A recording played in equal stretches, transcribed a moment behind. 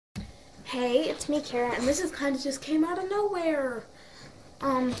Hey, it's me, Kara, and this is kind of just came out of nowhere.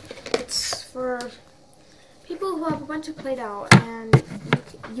 It's for people who have a bunch of Play-Doh and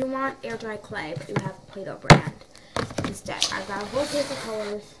you want air dry clay, but you have Play-Doh brand instead. I've got a whole case of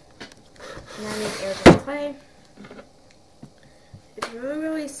colors, and I need air dry clay. It's really,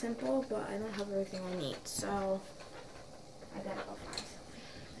 really simple, but I don't have everything I need, so I gotta go find some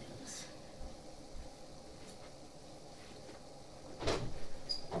things.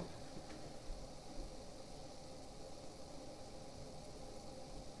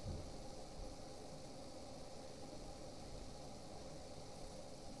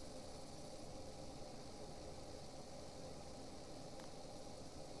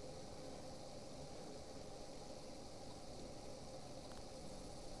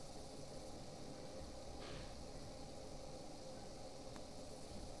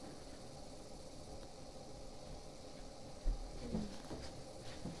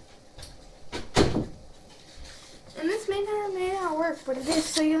 And this may not work, but it is,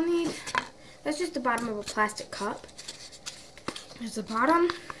 so you'll need, that's just the bottom of a plastic cup. There's the bottom,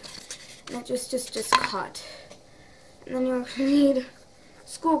 and it just cut. And then you'll need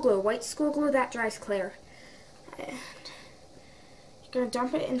school glue, white school glue that dries clear. And you're going to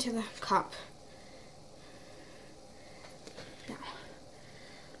dump it into the cup. Now,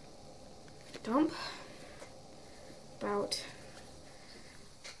 dump about,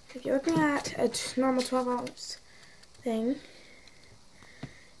 if you're looking at a normal 12-ounce thing,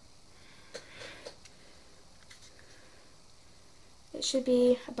 it should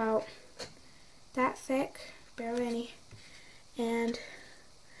be about that thick, barely any, and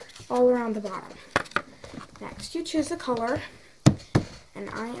all around the bottom. Next, you choose the color, and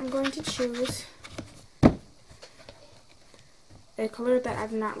I am going to choose a color that I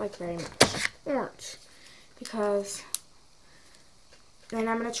do not like very much, orange, because then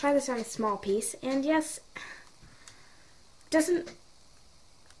I'm going to try this on a small piece, and yes, doesn't,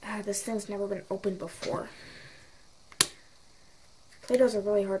 this thing's never been opened before. Play-Dohs are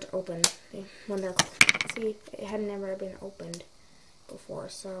really hard to open when they're, see, it had never been opened before,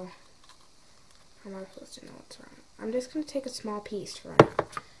 so how am I supposed to know what's wrong? I'm just going to take a small piece for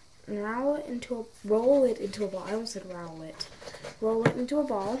now and roll it into a ball. I almost said roll it. Roll it into a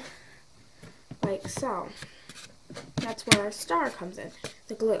ball, like so. That's where our star comes in,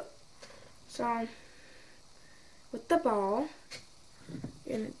 the glue. So, with the ball,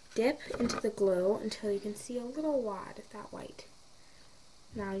 you're going to dip into the glue until you can see a little wad of that white.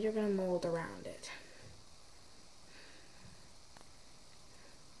 Now you're going to mold around it.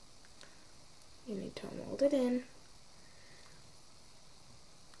 You need to mold it in.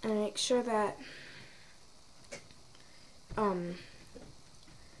 And make sure that,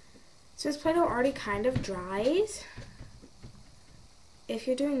 since Play-Doh already kind of dries, if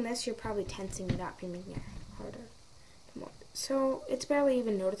you're doing this, you're probably tensing it up. You're making it harder to mold. So it's barely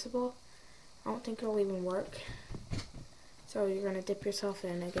even noticeable. I don't think it'll even work. So you're going to dip yourself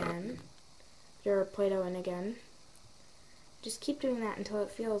in again, your Play-Doh in again. Just keep doing that until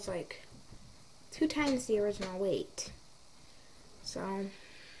it feels like 2 times the original weight. So,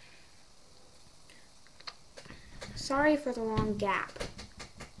 sorry for the long gap.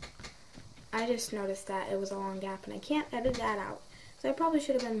 I just noticed that it was a long gap and I can't edit that out. So I probably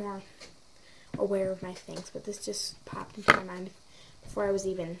should have been more aware of my things, but this just popped into my mind before I was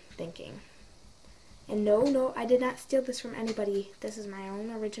even thinking. And no, I did not steal this from anybody. This is my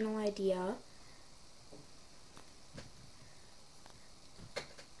own original idea.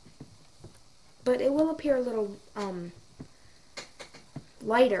 But it will appear a little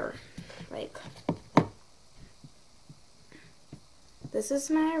lighter. Like, this is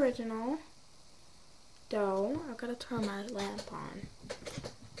my original dough. I've got to turn my lamp on.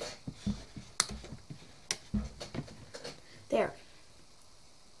 There.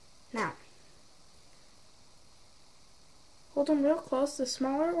 Now, hold them real close. The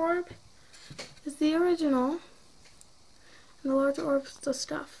smaller orb is the original, and the larger orb is the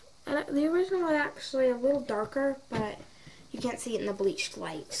stuff. And the original is actually a little darker, but you can't see it in the bleached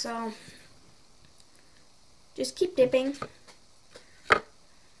light. So, just keep dipping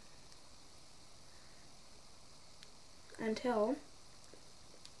until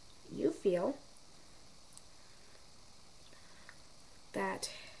you feel that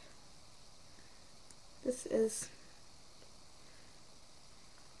this is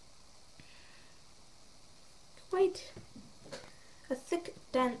quite a thick,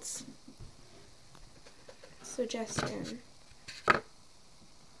 dense suggestion.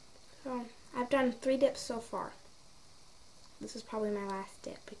 So, I've done 3 dips so far. This is probably my last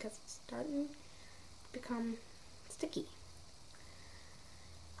dip because it's starting to become sticky.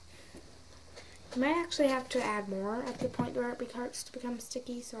 I might actually have to add more at the point where it starts to become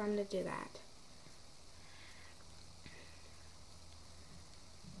sticky, so I'm going to do that.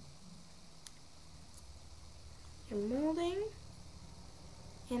 You're molding,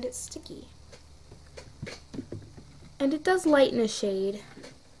 and it's sticky. And it does lighten a shade.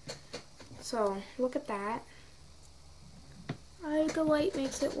 So, look at that. The light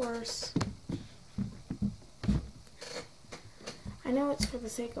makes it worse. I know it's for the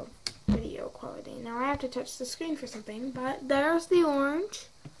sake of video quality. Now I have to touch the screen for something, but there's the orange.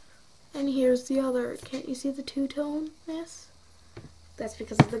 And here's the other. Can't you see the two-tone-ness? That's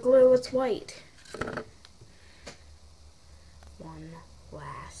because of the glue. It's white. One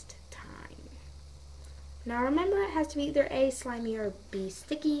last time. Now remember, it has to be either A, slimy, or B,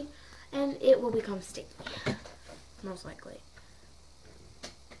 sticky, and it will become sticky, most likely.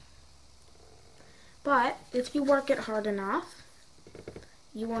 But if you work it hard enough,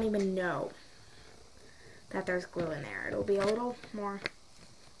 you won't even know that there's glue in there. It'll be a little more.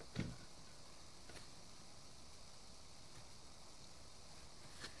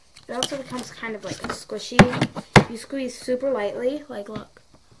 It also becomes kind of like squishy. You squeeze super lightly, like look.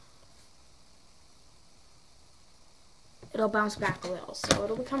 It'll bounce back a little, so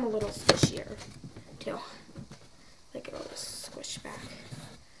it'll become a little squishier too. Like it'll just squish back.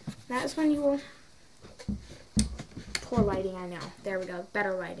 That is when you will. Poor lighting, I know. There we go.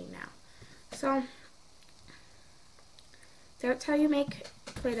 Better lighting now. So that's how you make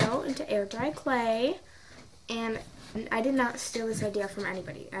Play-Doh into air dry clay. And I did not steal this idea from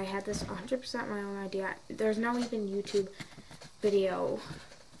anybody. I had this 100% my own idea. There's no even YouTube video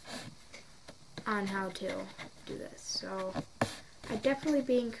on how to do this. So I'm definitely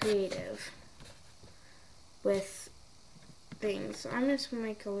being creative with things. So I'm just going to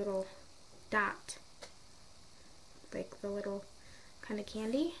make a little dot, like the little kind of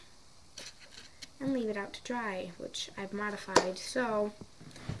candy, and leave it out to dry, which I've modified so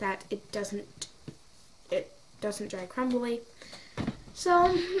that it doesn't dry crumbly.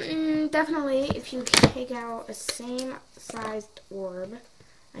 So definitely, if you take out a same sized orb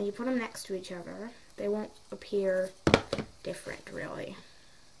and you put them next to each other, they won't appear different really.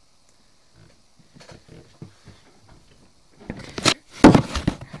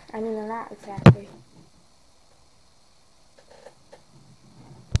 I mean, they're not exactly.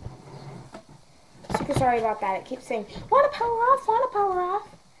 Super sorry about that. It keeps saying, want to power off, want to power off.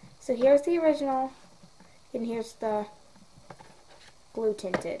 So here's the original, and here's the glue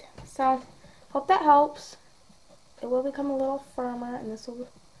tinted. So, hope that helps. It will become a little firmer, and this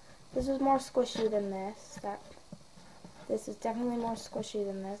is more squishy than this. This is definitely more squishy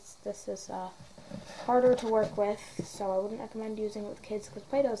than this. This is harder to work with, so I wouldn't recommend using it with kids because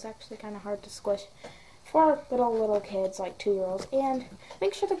Play-Doh is actually kind of hard to squish for little kids like 2-year-olds. And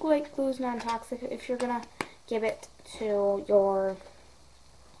make sure the glue is non-toxic if you're gonna give it to your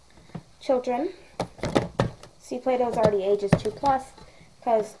children. See, Play-Doh is already ages 2+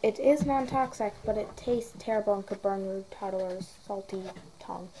 because it is non-toxic, but it tastes terrible and could burn your toddler's salty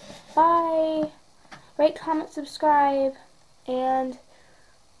tongue. Bye! Rate, comment, subscribe, and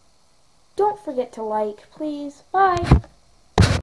don't forget to like, please. Bye!